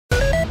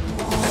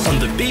on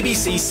the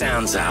BBC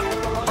Sounds app,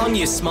 on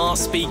your smart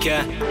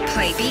speaker,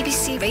 play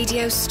BBC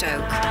Radio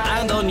Stoke,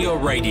 and on your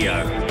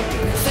radio.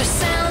 The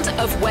sound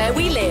of where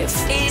we live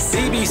is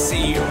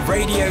BBC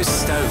Radio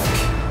Stoke.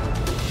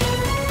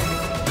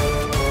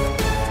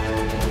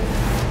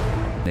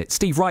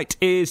 Steve Wright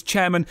is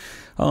chairman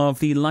of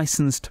the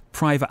Licensed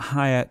Private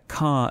Hire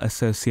Car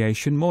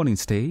Association. Morning,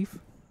 Steve.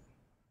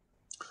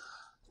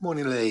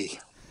 Morning, Lee.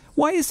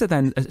 Why is there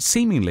then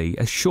seemingly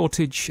a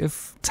shortage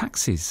of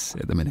taxis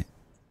at the minute?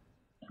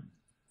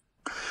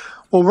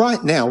 Well,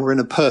 right now we're in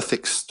a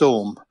perfect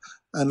storm.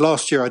 And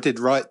last year I did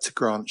write to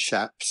Grant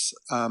Shapps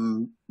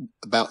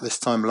about this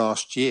time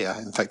last year,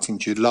 in fact in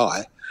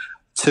July,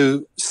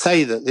 to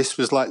say that this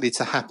was likely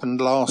to happen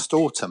last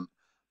autumn.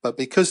 But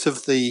because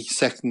of the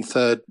second,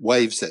 third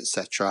waves,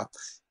 etc.,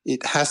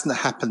 it hasn't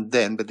happened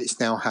then, but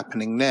it's now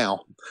happening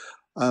now.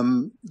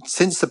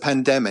 Since the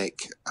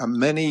pandemic,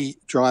 many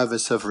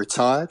drivers have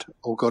retired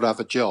or got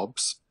other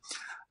jobs.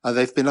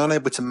 They've been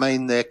unable to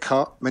maintain their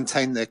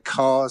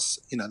cars,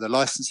 the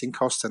licensing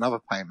costs and other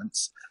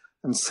payments.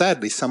 And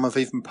sadly, some have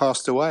even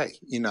passed away.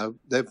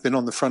 They've been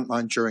on the front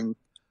line during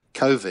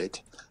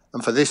COVID.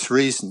 And for this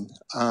reason,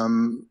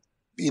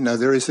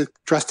 there is a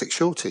drastic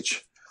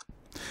shortage.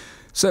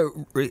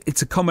 So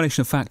it's a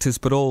combination of factors,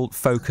 but all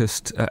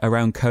focused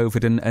around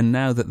COVID. And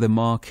now that the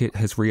market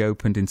has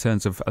reopened in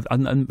terms of,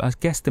 and I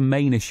guess the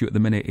main issue at the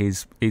minute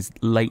is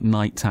late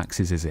night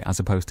taxis, is it, as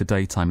opposed to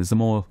daytime? Is there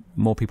more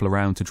people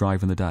around to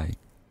drive in the day?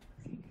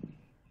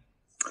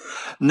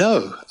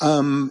 No.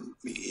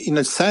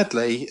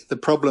 Sadly, the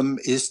problem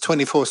is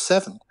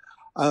 24/7.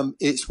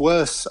 It's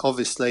worse,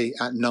 obviously,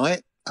 at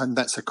night, and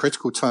that's a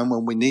critical time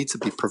when we need to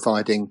be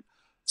providing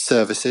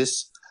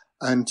services.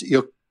 And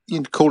your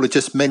caller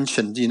just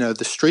mentioned,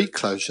 the street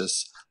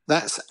closures.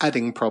 That's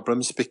adding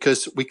problems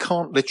because we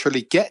can't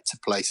literally get to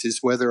places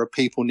where there are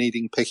people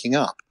needing picking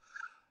up.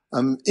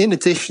 In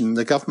addition,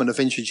 the government have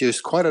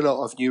introduced quite a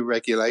lot of new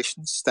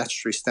regulations,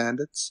 statutory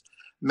standards.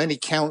 Many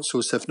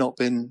councils have not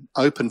been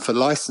open for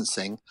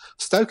licensing.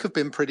 Stoke have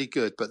been pretty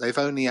good, but they've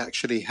only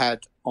actually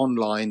had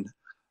online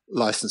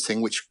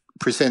licensing, which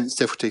presents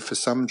difficulty for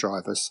some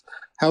drivers.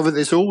 However,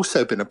 there's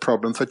also been a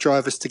problem for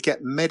drivers to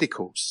get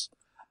medicals.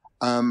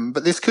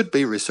 But this could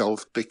be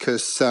resolved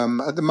because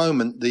at the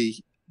moment the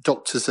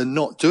doctors are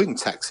not doing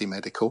taxi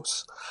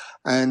medicals,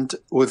 and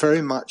we're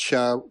very much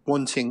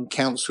wanting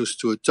councils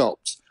to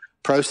adopt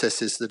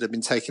processes that have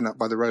been taken up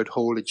by the road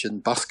haulage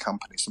and bus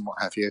companies and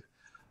what have you,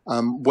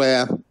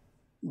 where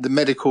the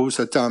medicals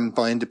are done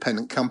by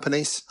independent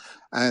companies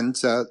and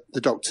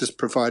the doctors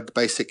provide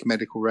basic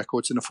medical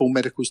records and a full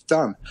medical's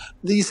done.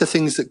 These are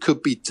things that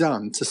could be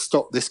done to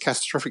stop this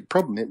catastrophic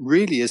problem. It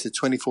really is a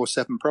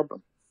 24/7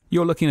 problem.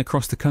 You're looking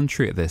across the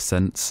country at this,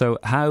 and so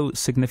how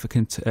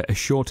significant a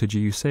shortage are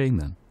you seeing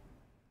then?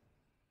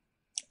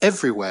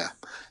 Everywhere.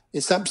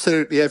 It's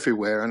absolutely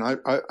everywhere.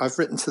 And I've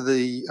written to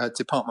the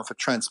Department for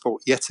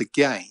Transport yet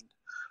again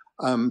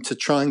to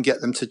try and get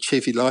them to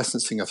chivvy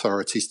licensing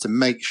authorities to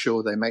make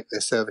sure they make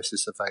their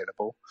services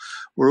available.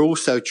 We're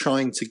also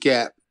trying to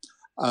get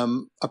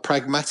a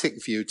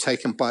pragmatic view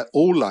taken by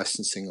all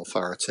licensing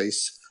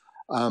authorities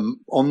on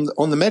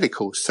the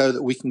medicals so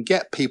that we can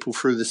get people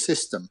through the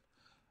system.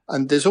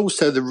 And there's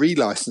also the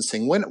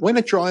relicensing. When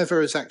a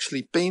driver has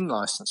actually been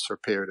licensed for a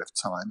period of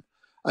time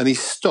and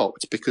he's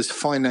stopped because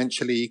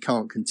financially he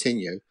can't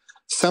continue,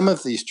 some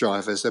of these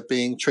drivers are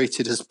being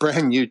treated as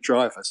brand new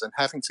drivers and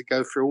having to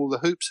go through all the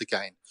hoops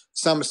again.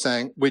 Some are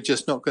saying, we're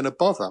just not going to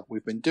bother.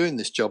 We've been doing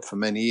this job for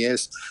many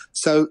years.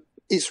 So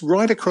it's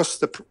right across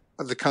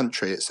the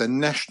country. It's a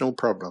national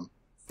problem.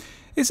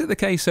 Is it the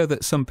case, though,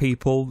 that some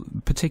people,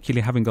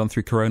 particularly having gone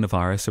through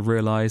coronavirus, have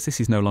realised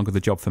this is no longer the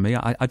job for me?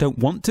 I don't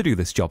want to do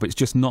this job. It's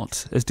just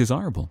not as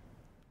desirable.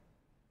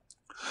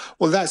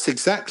 Well, that's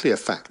exactly a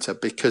factor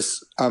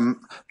because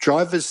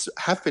drivers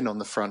have been on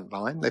the front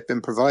line. They've been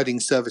providing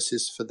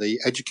services for the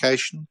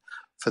education,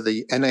 for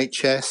the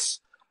NHS,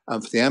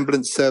 for the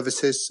ambulance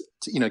services,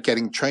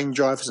 getting train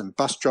drivers and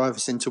bus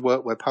drivers into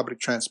work where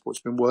public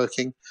transport's been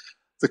working.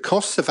 The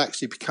costs of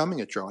actually becoming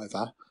a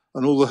driver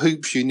and all the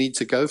hoops you need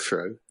to go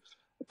through,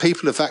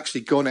 people have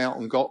actually gone out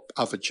and got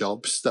other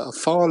jobs that are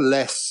far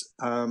less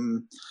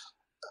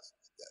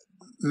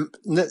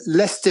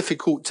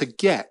difficult to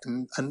get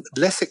and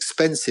less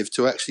expensive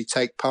to actually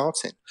take part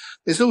in.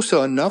 There's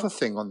also another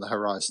thing on the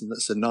horizon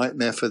that's a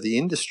nightmare for the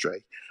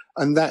industry,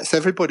 and that's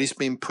everybody's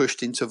been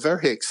pushed into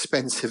very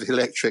expensive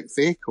electric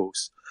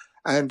vehicles.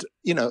 And,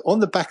 on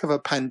the back of a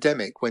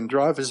pandemic, when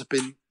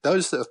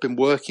those that have been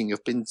working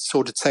have been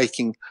sort of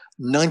taking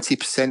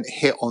 90%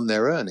 hit on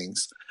their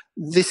earnings,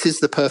 this is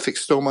the perfect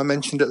storm I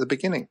mentioned at the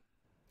beginning.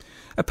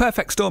 A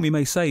perfect storm, you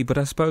may say, but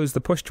I suppose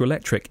the push to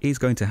electric is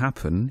going to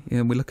happen.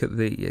 We look at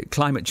the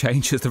climate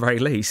change at the very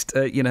least,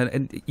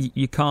 and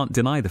you can't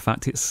deny the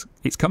fact it's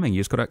coming.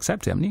 You've just got to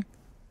accept it, haven't you?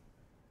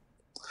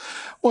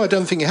 Well, I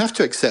don't think you have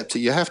to accept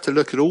it. You have to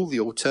look at all the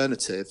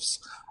alternatives.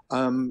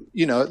 At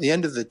the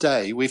end of the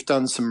day, we've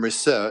done some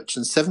research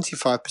and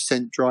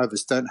 75%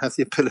 drivers don't have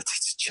the ability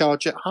to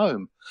charge at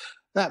home.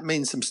 That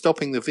means them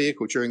stopping the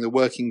vehicle during the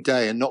working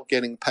day and not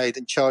getting paid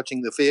and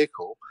charging the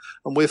vehicle.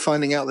 And we're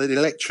finding out that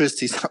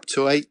electricity is up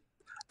to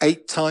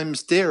eight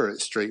times dearer at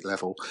street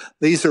level.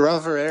 These are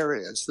other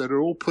areas that are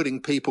all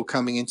putting people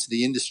coming into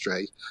the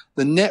industry.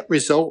 The net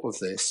result of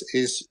this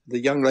is the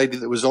young lady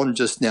that was on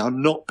just now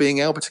not being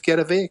able to get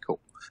a vehicle,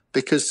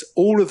 because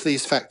all of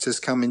these factors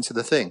come into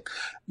the thing.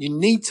 You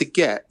need to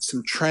get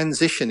some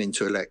transition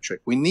into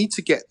electric. We need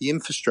to get the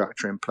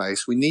infrastructure in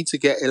place. We need to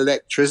get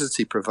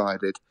electricity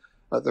provided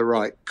at the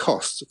right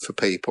cost for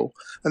people.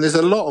 And there's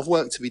a lot of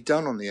work to be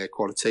done on the air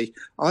quality.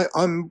 I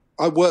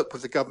work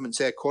with the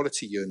government's air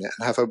quality unit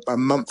and have a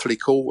monthly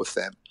call with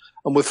them.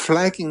 And we're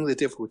flagging the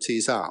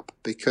difficulties up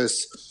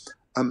because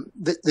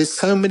there's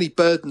so many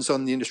burdens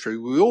on the industry.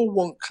 We all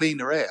want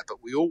cleaner air, but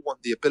we all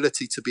want the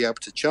ability to be able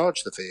to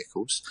charge the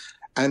vehicles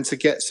and to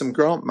get some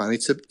grant money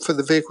for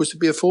the vehicles to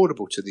be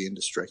affordable to the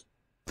industry.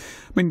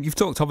 I mean, you've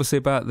talked obviously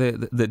about the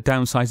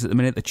downsides at the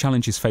minute, the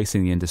challenges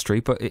facing the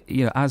industry, but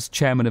as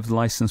chairman of the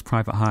Licensed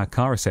Private Hire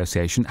Car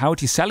Association, how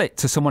would you sell it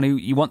to someone who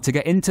you want to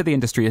get into the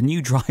industry, a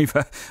new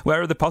driver?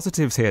 Where are the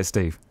positives here,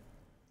 Steve?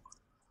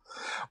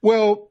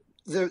 Well,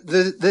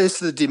 there's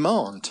the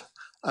demand.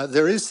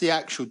 There is the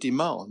actual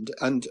demand,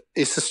 and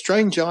it's a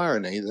strange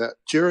irony that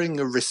during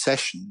a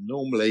recession,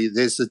 normally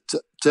there's a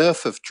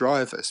dearth of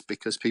drivers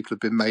because people have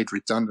been made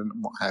redundant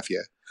and what have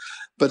you.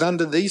 But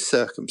under these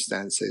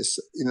circumstances,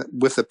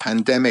 with the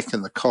pandemic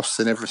and the costs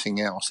and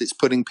everything else, it's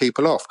putting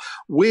people off.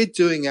 We're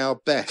doing our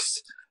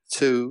best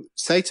to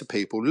say to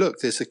people, look,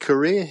 there's a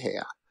career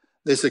here.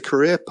 There's a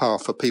career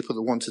path for people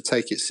that want to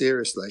take it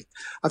seriously.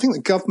 I think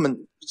the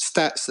government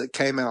stats that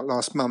came out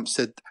last month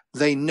said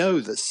they know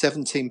that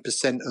 17%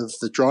 of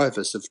the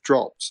drivers have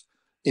dropped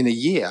in a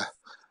year.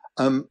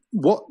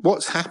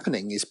 What's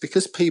happening is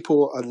because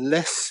people are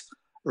less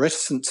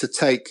reticent to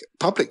take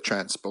public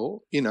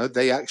transport,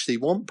 they actually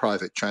want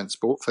private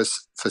transport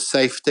for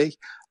safety,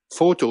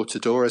 for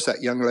door-to-door, as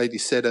that young lady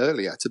said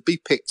earlier, to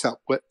be picked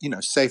up,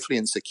 safely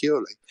and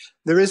securely.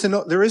 There is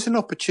an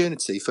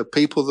opportunity for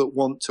people that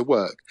want to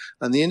work,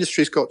 and the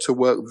industry's got to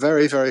work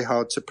very, very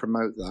hard to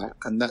promote that,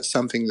 and that's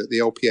something that the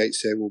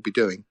LPHCA will be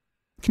doing.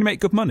 Can you make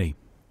good money?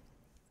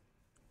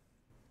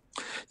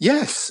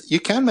 Yes,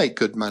 you can make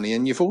good money,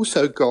 and you've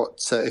also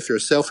got, if you're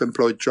a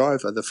self-employed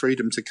driver, the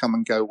freedom to come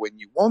and go when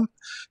you want.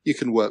 You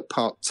can work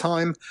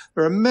part-time.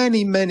 There are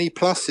many, many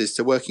pluses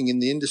to working in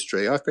the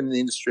industry. I've been in the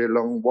industry a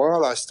long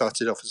while. I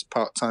started off as a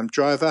part-time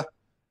driver,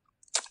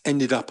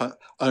 ended up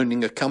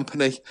owning a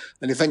company,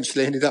 and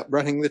eventually ended up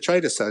running the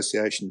trade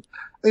association.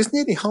 There's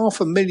nearly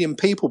 500,000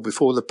 people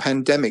before the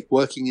pandemic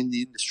working in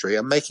the industry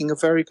and making a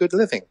very good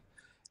living.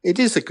 It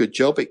is a good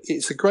job.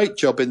 It's a great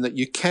job in that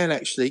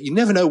you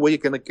never know where you're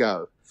going to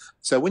go.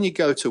 So when you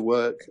go to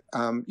work,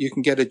 you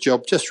can get a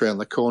job just around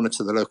the corner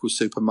to the local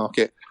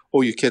supermarket,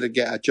 or you could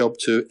get a job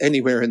to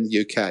anywhere in the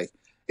UK.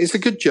 It's a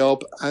good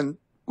job, and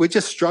we're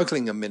just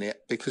struggling a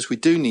minute because we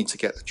do need to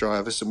get the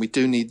drivers and we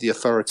do need the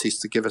authorities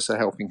to give us a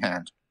helping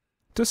hand.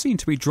 Does seem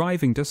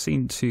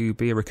to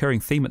be a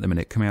recurring theme at the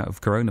minute coming out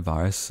of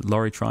coronavirus.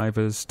 Lorry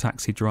drivers,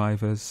 taxi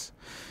drivers.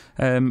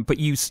 But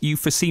you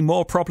foresee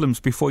more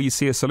problems before you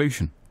see a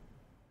solution.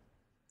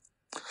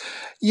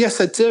 Yes,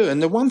 I do.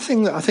 And the one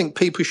thing that I think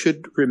people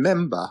should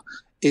remember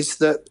is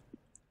that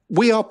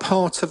we are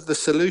part of the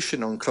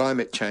solution on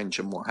climate change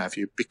and what have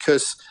you,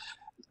 because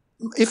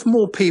if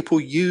more people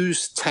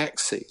use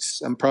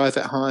taxis and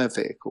private hire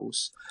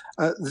vehicles,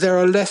 there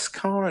are less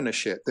car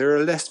ownership. There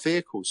are less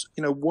vehicles.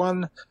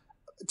 One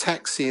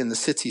taxi in the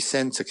city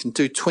centre can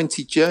do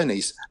 20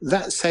 journeys.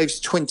 That saves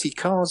 20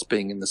 cars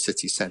being in the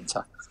city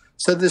centre.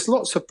 So there's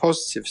lots of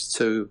positives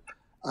to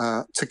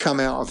come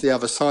out of the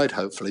other side,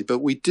 hopefully, but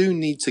we do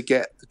need to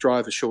get the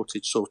driver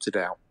shortage sorted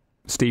out.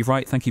 Steve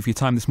Wright, thank you for your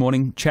time this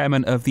morning,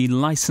 Chairman of the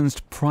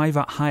Licensed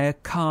Private Hire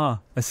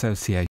Car Association.